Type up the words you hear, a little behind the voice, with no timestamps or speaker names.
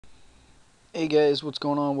Hey guys, what's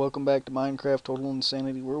going on? Welcome back to Minecraft Total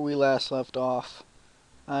Insanity. Where we last left off,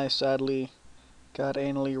 I sadly got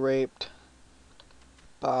anally raped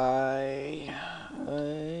by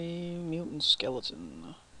a mutant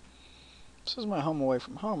skeleton. This is my home away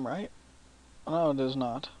from home, right? No, it is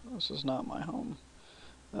not. This is not my home.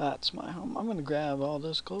 That's my home. I'm gonna grab all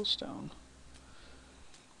this glowstone.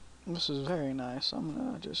 This is very nice. I'm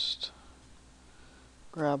gonna just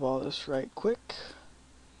grab all this right quick.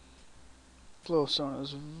 Glowstone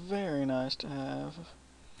is very nice to have.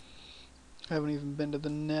 Haven't even been to the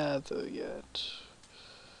Nether yet.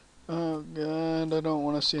 Oh god, I don't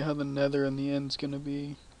want to see how the Nether in the end's gonna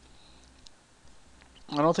be.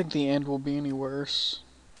 I don't think the end will be any worse,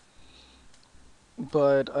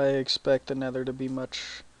 but I expect the Nether to be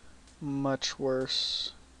much, much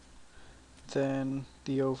worse than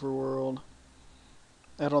the overworld.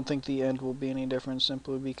 I don't think the end will be any different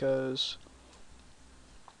simply because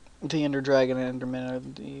the Ender Dragon and Enderman are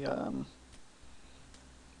the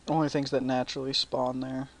only things that naturally spawn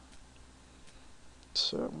there.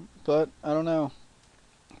 So, but I don't know.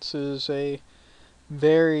 This is a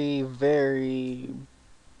very, very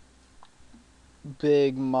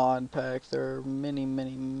big mod pack. There are many,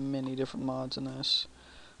 many, many different mods in this.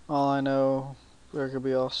 All I know, there could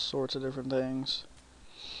be all sorts of different things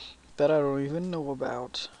that I don't even know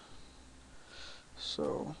about.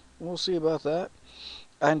 So, we'll see about that.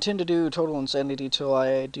 I intend to do Total Insanity till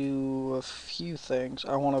I do a few things.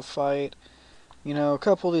 I want to fight, a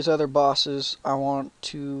couple of these other bosses. I want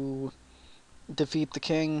to defeat the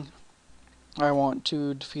king. I want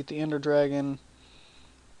to defeat the Ender Dragon.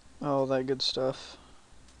 All that good stuff.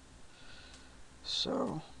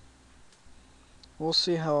 So, we'll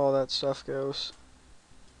see how all that stuff goes.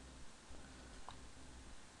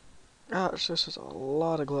 Gosh, this is a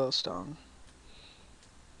lot of glowstone.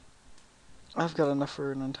 I've got enough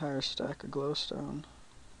for an entire stack of glowstone.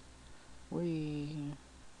 We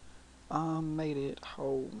made it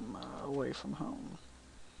home, away from home.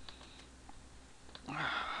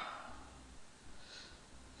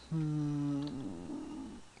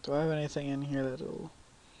 Do I have anything in here that'll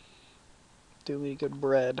do me good?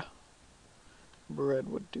 Bread.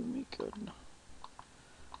 Bread would do me good.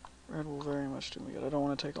 Bread will very much do me good. I don't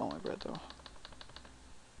want to take all my bread though.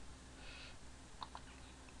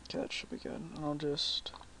 Okay, that should be good. I'll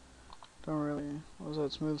just don't really. What was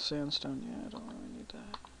that, smooth sandstone? Yeah, I don't really need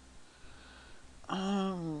that.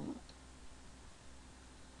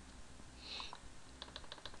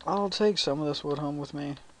 I'll take some of this wood home with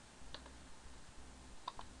me.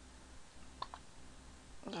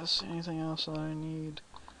 Is anything else that I need?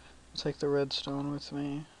 I'll take the redstone with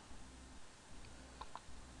me.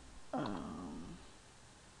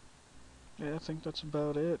 Yeah, I think that's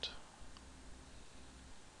about it.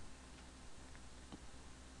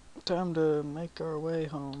 Time to make our way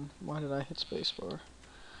home. Why did I hit spacebar?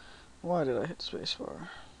 Why did I hit spacebar?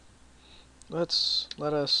 Let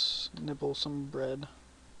us nibble some bread.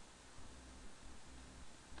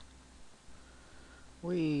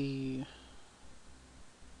 We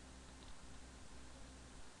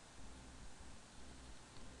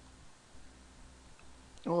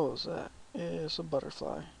What was that? It's a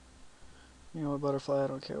butterfly. You know, a butterfly, I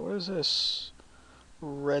don't care. What is this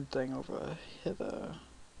red thing over hither?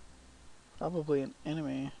 Probably an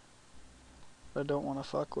enemy that I don't want to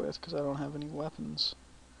fuck with because I don't have any weapons.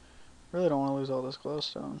 Really don't want to lose all this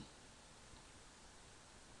glowstone.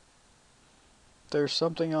 There's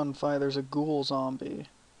something on fire. There's a ghoul zombie.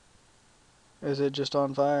 Is it just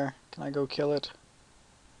on fire? Can I go kill it?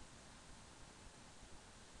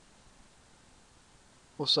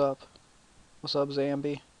 What's up? What's up,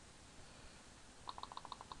 Zambi?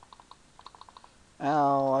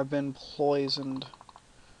 Ow, I've been poisoned.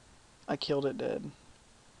 I killed it dead.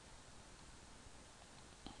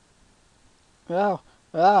 Ow!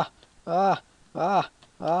 Ah! Ah! Ah!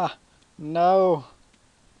 Ah! No!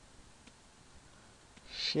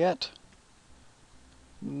 Shit.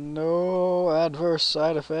 No adverse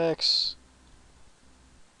side effects.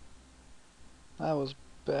 That was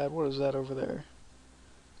bad. What is that over there?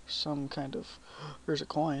 Some kind of... There's a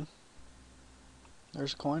coin.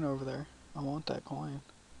 There's a coin over there. I want that coin.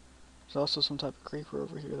 There's also some type of creeper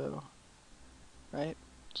over here though. Right?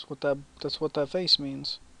 That's what that face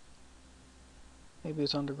means. Maybe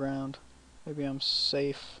it's underground. Maybe I'm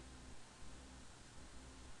safe.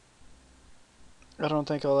 I don't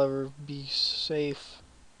think I'll ever be safe.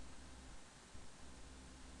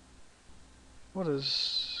 What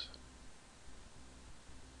is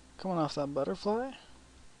coming off that butterfly?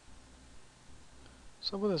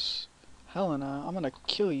 What's up with this Helena? I'm gonna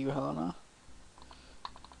kill you, Helena.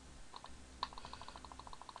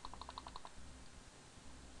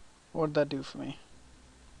 What did that do for me?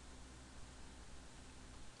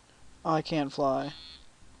 I can't fly.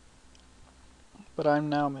 But I'm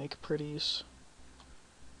now make pretties.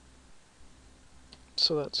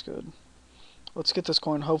 So that's good. Let's get this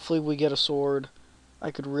coin. Hopefully we get a sword. I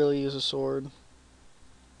could really use a sword.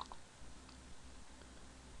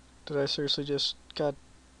 Did I seriously just... God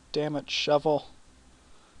damn it, shovel.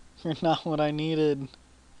 You're not what I needed.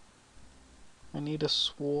 I need a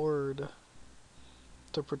sword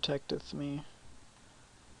to protecteth me.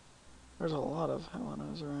 There's a lot of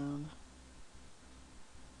Helenas around.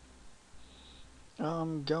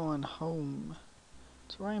 I'm going home.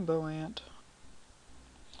 It's a rainbow ant.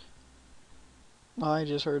 I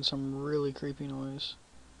just heard some really creepy noise.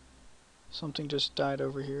 Something just died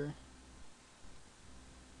over here.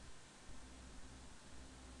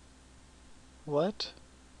 What?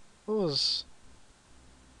 What was...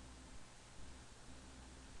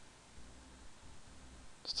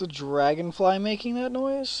 Is the dragonfly making that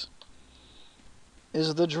noise?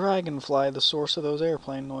 Is the dragonfly the source of those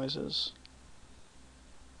airplane noises?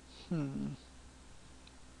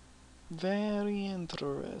 Very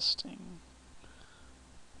interesting.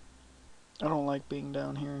 I don't like being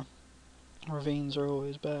down here. Ravines are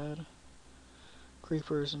always bad.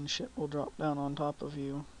 Creepers and shit will drop down on top of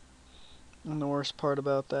you. And the worst part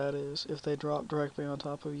about that is, if they drop directly on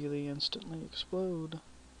top of you, they instantly explode.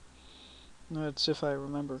 That's if I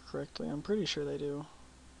remember correctly. I'm pretty sure they do.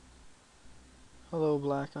 Hello,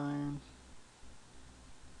 black iron.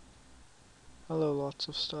 Hello, lots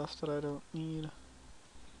of stuff that I don't need.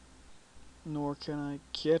 Nor can I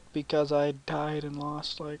get because I died and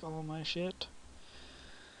lost, like, all my shit.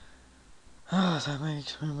 Ah, that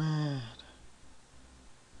makes me mad.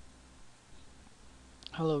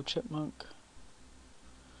 Hello, chipmunk.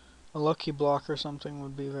 A lucky block or something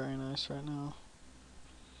would be very nice right now.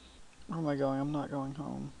 Where am I going? I'm not going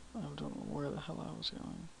home. I don't know where the hell I was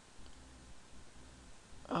going.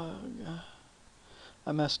 Ugh.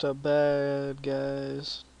 I messed up bad,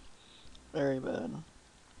 guys. Very bad.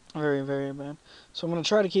 Very, very bad. So I'm going to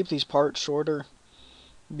try to keep these parts shorter,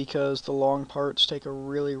 because the long parts take a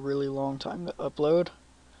really, really long time to upload.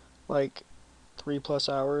 Like 3+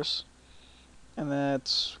 hours. And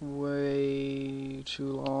that's way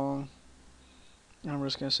too long. And I'm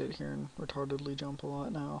just going to sit here and retardedly jump a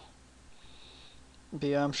lot now. But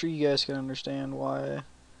yeah, I'm sure you guys can understand why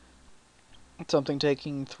something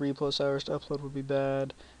taking 3+ hours to upload would be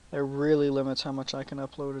bad. It really limits how much I can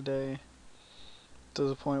upload a day. To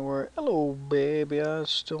the point where, hello baby, I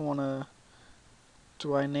still wanna...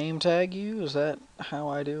 Do I name tag you? Is that how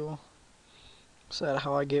I do? Is that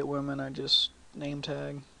how I get women? I just name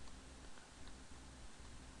tag?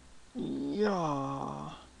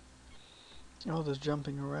 Yeah. Oh, this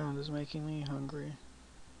jumping around is making me hungry.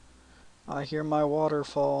 I hear my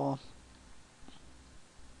waterfall.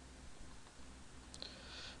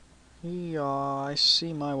 Yeah, I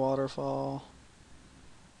see my waterfall.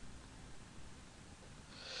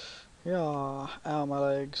 Yeah, ow, my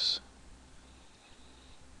legs.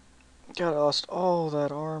 God, I lost all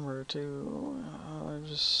that armor, too. I'm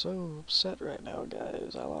just so upset right now,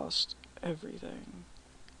 guys. I lost everything.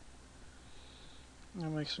 That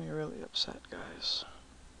makes me really upset, guys.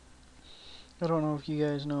 I don't know if you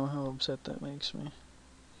guys know how upset that makes me.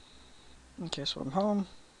 Okay, so I'm home.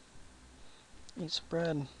 Eat some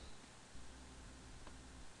bread.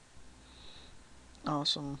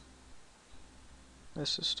 Awesome.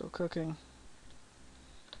 This is still cooking.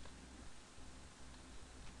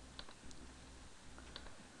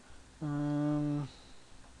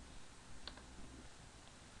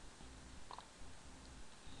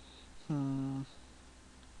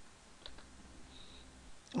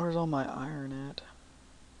 Where's all my iron at?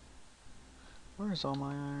 Where's all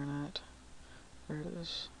my iron at? There it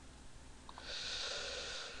is.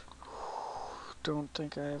 Don't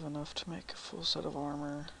think I have enough to make a full set of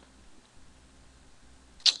armor.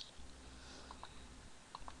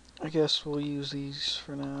 I guess we'll use these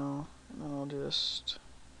for now, and then I'll just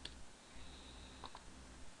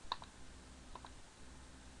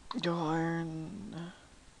go iron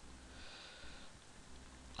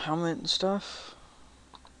helmet and stuff.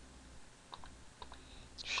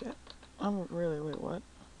 Shit. I'm really, wait, what?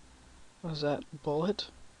 What is that? Bullet?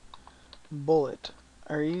 Bullet.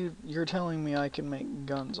 You're telling me I can make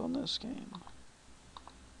guns on this game?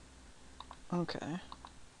 Okay.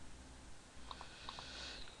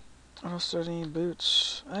 What else do I need?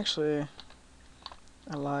 Boots. Actually,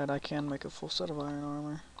 I lied. I can make a full set of iron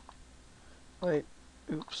armor. Wait.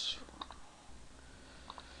 Oops.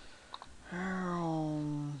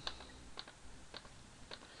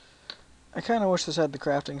 I kind of wish this had the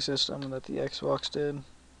crafting system that the Xbox did.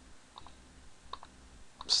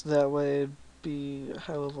 So that way it'd be a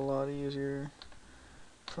hell of a lot easier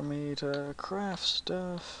for me to craft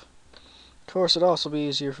stuff. Of course, it'd also be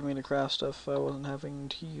easier for me to craft stuff if I wasn't having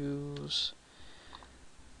to use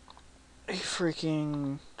a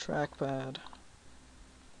freaking trackpad.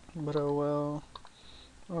 But oh well,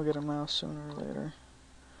 I'll get a mouse sooner or later.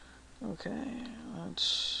 Okay,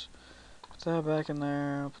 let's put that back in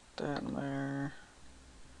there, I'll put that in there,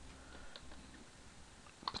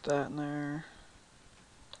 put that in there.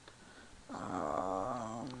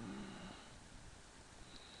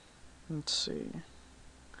 Let's see.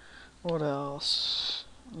 What else?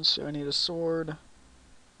 Let's see, I need a sword.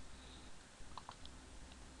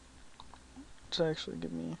 Let's actually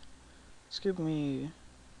give me, let's give me,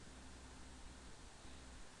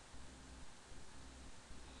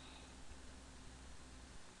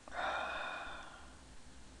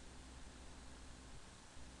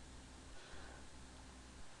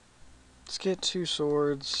 let's get 2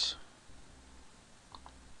 swords,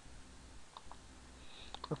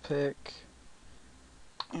 a pick,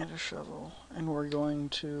 and a shovel. And we're going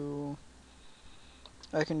to,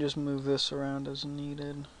 I can just move this around as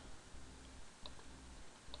needed.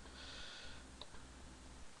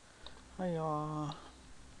 Hiya.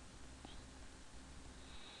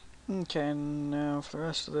 Okay, now for the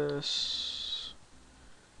rest of this.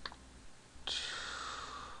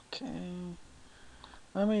 Okay.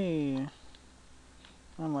 Let me.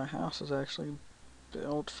 Well, my house is actually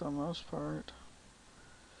built for the most part.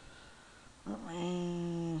 Let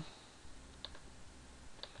me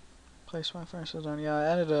place my furnaces down. Yeah, I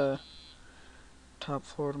added a top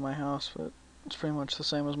floor to my house, but it's pretty much the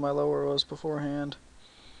same as my lower was beforehand.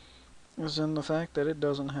 Is in the fact that it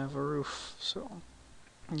doesn't have a roof, so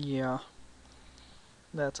yeah,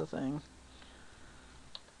 that's a thing.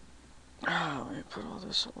 Oh, let me put all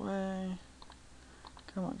this away.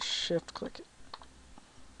 Come on, shift click it.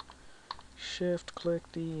 Shift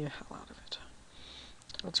click the hell out of it.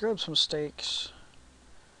 Let's grab some steaks.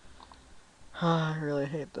 I really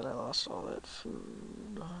hate that I lost all that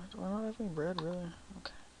food. Do I not have any bread, really?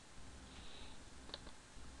 Okay.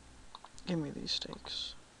 Give me these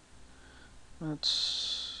steaks.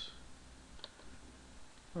 Let's...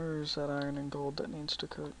 Where's that iron and gold that needs to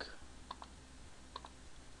cook?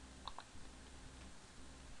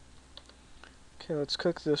 Okay, let's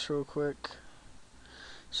cook this real quick.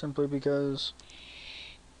 Simply because...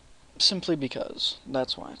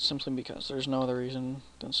 That's why. Simply because. There's no other reason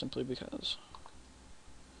than simply because.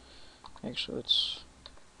 Actually, let's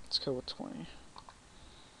go with 20.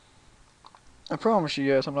 I promise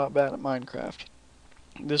you guys I'm not bad at Minecraft.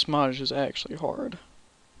 This mod is actually hard.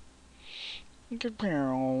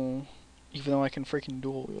 Even though I can freaking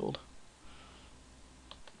dual wield.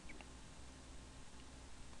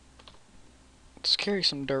 Let's carry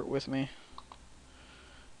some dirt with me.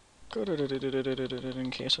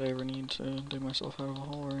 In case I ever need to dig myself out of a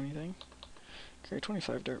hole or anything. Carry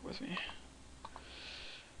 25 dirt with me.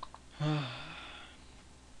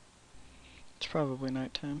 It's probably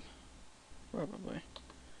nighttime. Probably.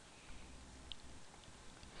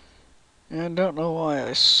 And I don't know why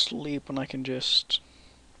I sleep when I can just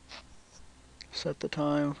set the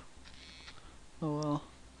time. Oh well.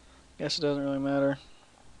 Guess it doesn't really matter.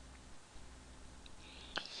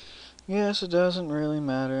 Yes, it doesn't really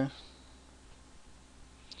matter.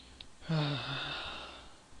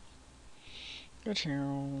 Good here.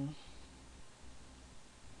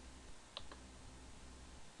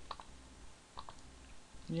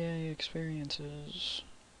 Yay, experiences.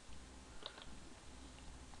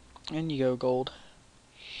 And you go, gold.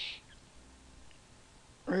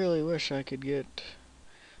 Really wish I could get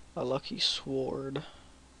a lucky sword.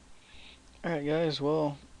 Alright guys,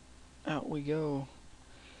 well, out we go.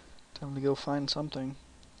 Time to go find something.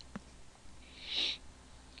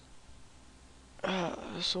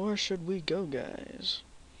 So where should we go, guys?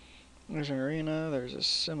 There's an arena, there's a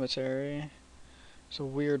cemetery, there's a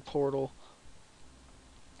weird portal.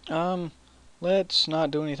 Let's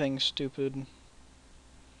not do anything stupid.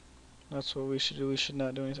 That's what we should do. We should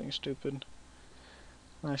not do anything stupid.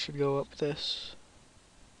 I should go up this.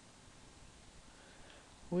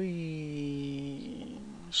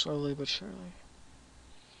 Slowly but surely.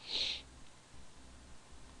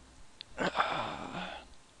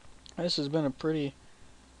 This has been a pretty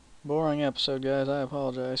boring episode, guys. I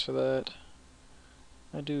apologize for that.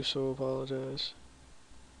 I do so apologize.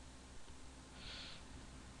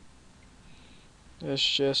 It's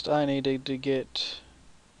just I needed to get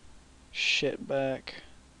shit back.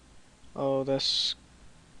 Oh, this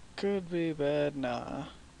could be bad. Nah.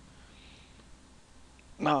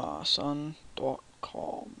 Nah, son.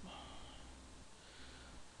 Calm.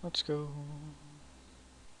 Let's go.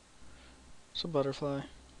 It's a butterfly.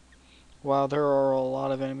 Wow, there are a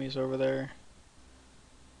lot of enemies over there.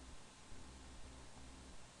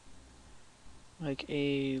 Like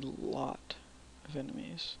a lot of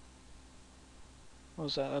enemies. What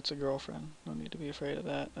was that? That's a girlfriend. No need to be afraid of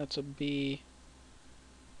that. That's a bee.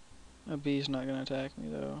 A bee's not gonna attack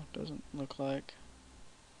me though. Doesn't look like.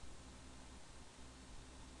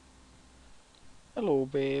 Hello,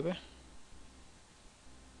 baby.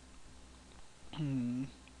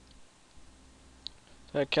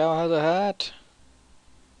 That cow has a hat.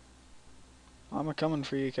 I'm a coming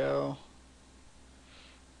for you, cow.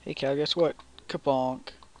 Hey, cow, guess what? Kabonk.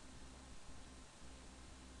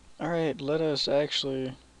 Alright, let us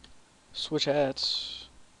actually switch hats.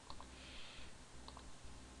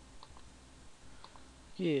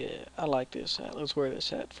 Yeah, I like this hat. Let's wear this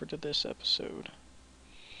hat for this episode.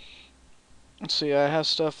 Let's see, I have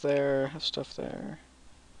stuff there, have stuff there.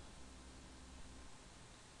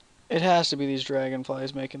 It has to be these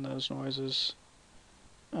dragonflies making those noises.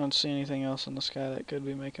 I don't see anything else in the sky that could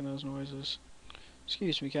be making those noises.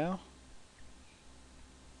 Excuse me, cow.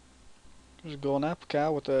 There's a golden apple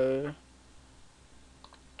cow with a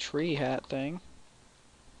tree hat thing.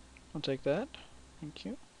 I'll take that. Thank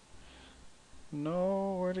you.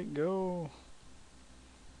 No, where'd it go?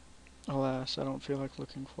 Alas, I don't feel like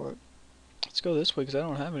looking for it. Let's go this way because I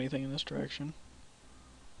don't have anything in this direction.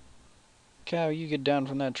 Cow, you get down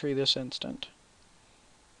from that tree this instant.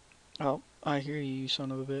 Oh, I hear you, you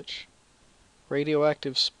son of a bitch.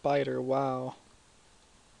 Radioactive spider, wow.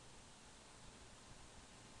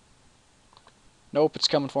 Nope, it's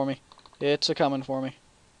coming for me. It's a coming for me.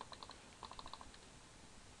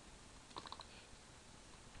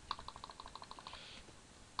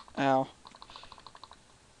 Ow.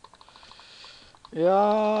 Yeah.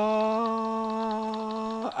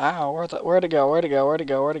 Ow, where'd it go? Where'd it go? Where'd it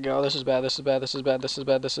go? Where'd it go? This is bad, this is bad, this is bad, this is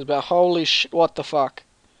bad, this is bad. Holy shit, what the fuck?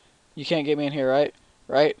 You can't get me in here, right?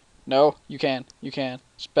 Right? No, you can. You can.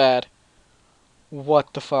 It's bad.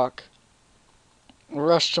 What the fuck?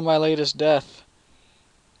 Rush to my latest death.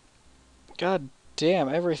 God damn,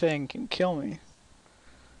 everything can kill me.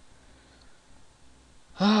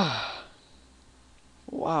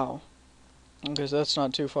 Wow. Okay, so that's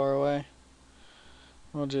not too far away.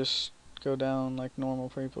 We'll just go down like normal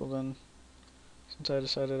people then. Since I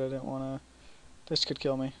decided I didn't want to... This could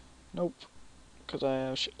kill me. Nope. Because I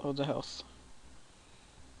have shitloads of health.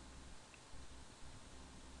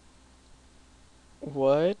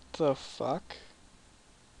 What the fuck?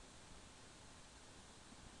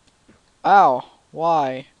 Ow!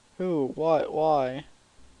 Why? Who? What? Why?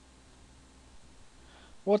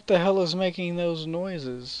 What the hell is making those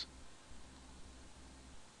noises?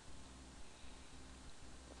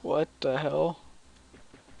 What the hell?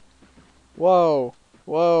 Whoa!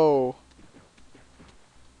 Whoa!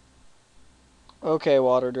 Okay,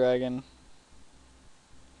 water dragon.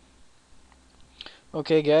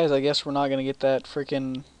 Okay, guys, I guess we're not gonna get that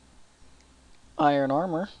freaking iron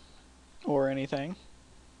armor or anything.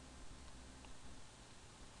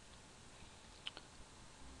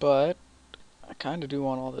 But I kinda do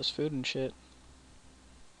want all this food and shit.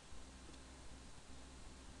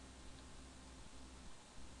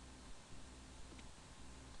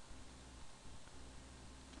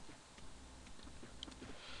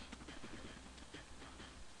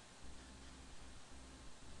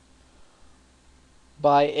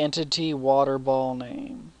 By entity water ball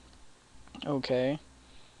name. Okay.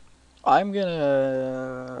 I'm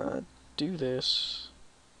gonna do this.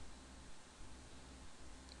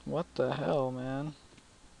 What the hell, man?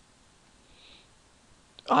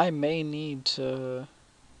 I may need to...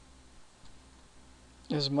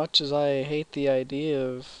 As much as I hate the idea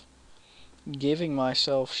of giving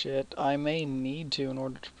myself shit, I may need to in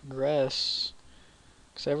order to progress.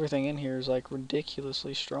 Because everything in here is like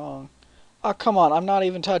ridiculously strong. Oh, come on, I'm not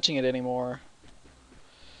even touching it anymore.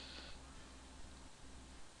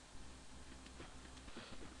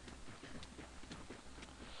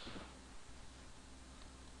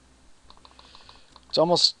 It's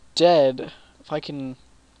almost dead. If I can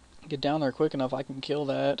get down there quick enough, I can kill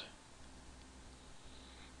that.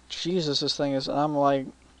 Jesus, this thing is... I'm like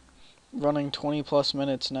running 20 plus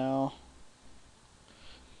minutes now.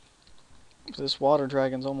 This water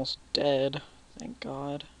dragon's almost dead. Thank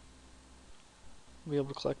God. I'll be able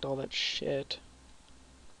to collect all that shit.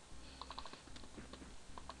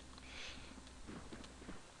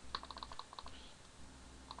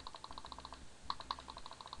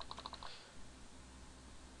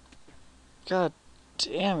 God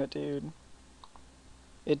damn it, dude.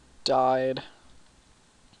 It died.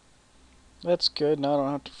 That's good. Now I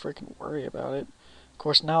don't have to freaking worry about it. Of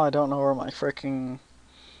course, now I don't know where my freaking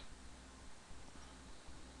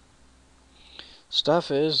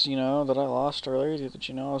Stuff is, you know, that I lost earlier that,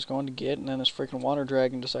 you know, I was going to get, and then this freaking water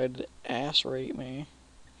dragon decided to ass rape me.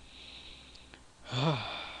 I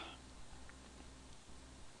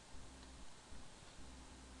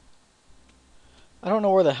don't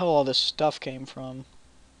know where the hell all this stuff came from.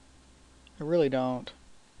 I really don't.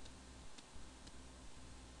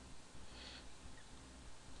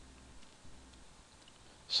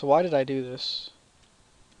 So why did I do this?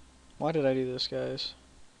 Why did I do this, guys?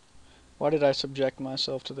 Why did I subject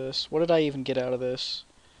myself to this? What did I even get out of this?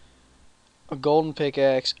 A golden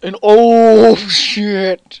pickaxe. And oh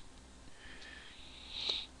shit!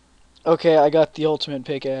 Okay, I got the ultimate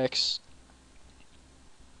pickaxe.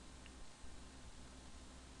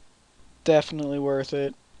 Definitely worth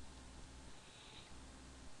it.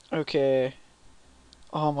 Okay.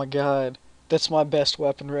 Oh my god. That's my best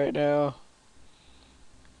weapon right now.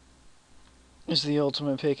 Is the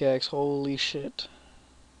ultimate pickaxe. Holy shit.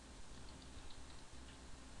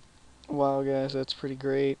 Wow, guys, that's pretty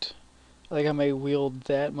great. I think I may wield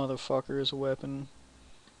that motherfucker as a weapon.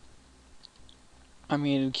 I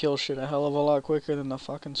mean, it'd kill shit a hell of a lot quicker than the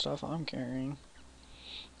fucking stuff I'm carrying.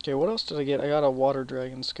 Okay, what else did I get? I got a water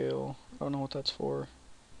dragon scale. I don't know what that's for.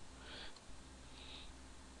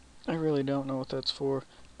 I really don't know what that's for.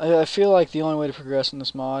 I feel like the only way to progress in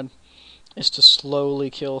this mod is to slowly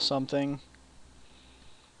kill something.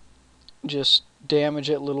 Just damage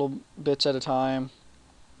it little bits at a time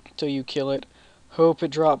till you kill it. Hope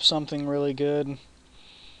it drops something really good.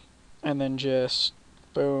 And then just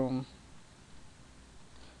boom.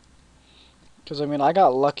 Because, I mean, I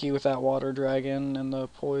got lucky with that water dragon and the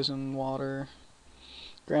poison water.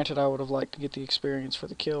 Granted, I would have liked to get the experience for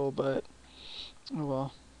the kill, but, oh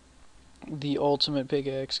well. The ultimate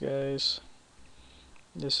pickaxe, guys.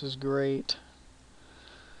 This is great.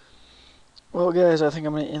 Well, guys, I think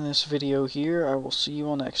I'm going to end this video here. I will see you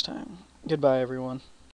all next time. Goodbye, everyone.